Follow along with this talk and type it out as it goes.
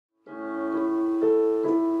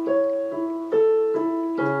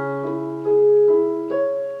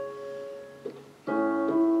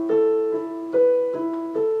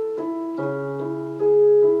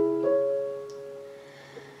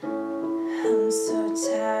so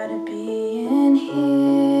tired of being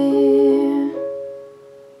here,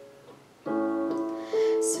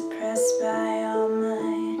 suppressed by all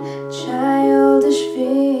my childish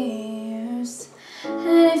fears.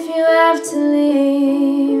 And if you have to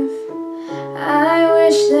leave, I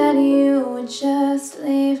wish that you would just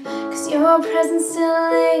leave, 'cause your presence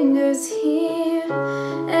still lingers here,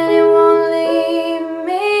 and it won't leave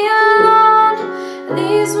me alone.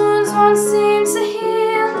 These wounds won't seem to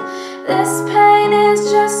heal. This pain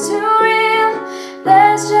is just too real.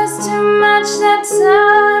 There's just too much that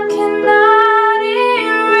time cannot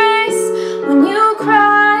erase. When you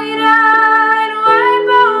cried, I'd wipe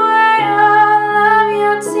away all of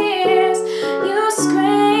your tears. You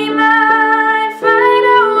scream, I'd fight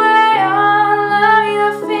away all of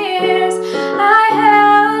your fears. I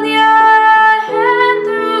held your hand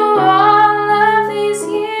through all of these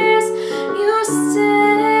years. You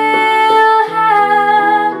still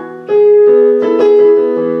have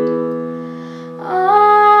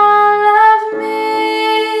all of me.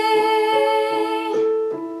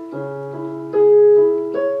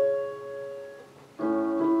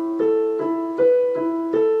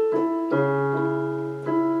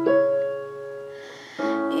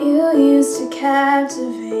 You used to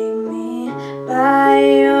captivate me by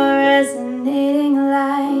your resonating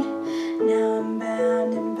light. Now I'm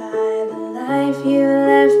bounded by the life you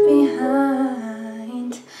left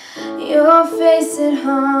behind. Your face, it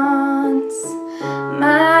haunts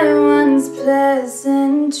my once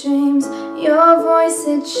pleasant dreams. Your voice,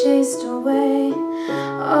 it chased away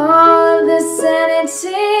all of the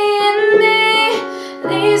sanity in me.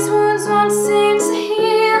 These wounds won't seem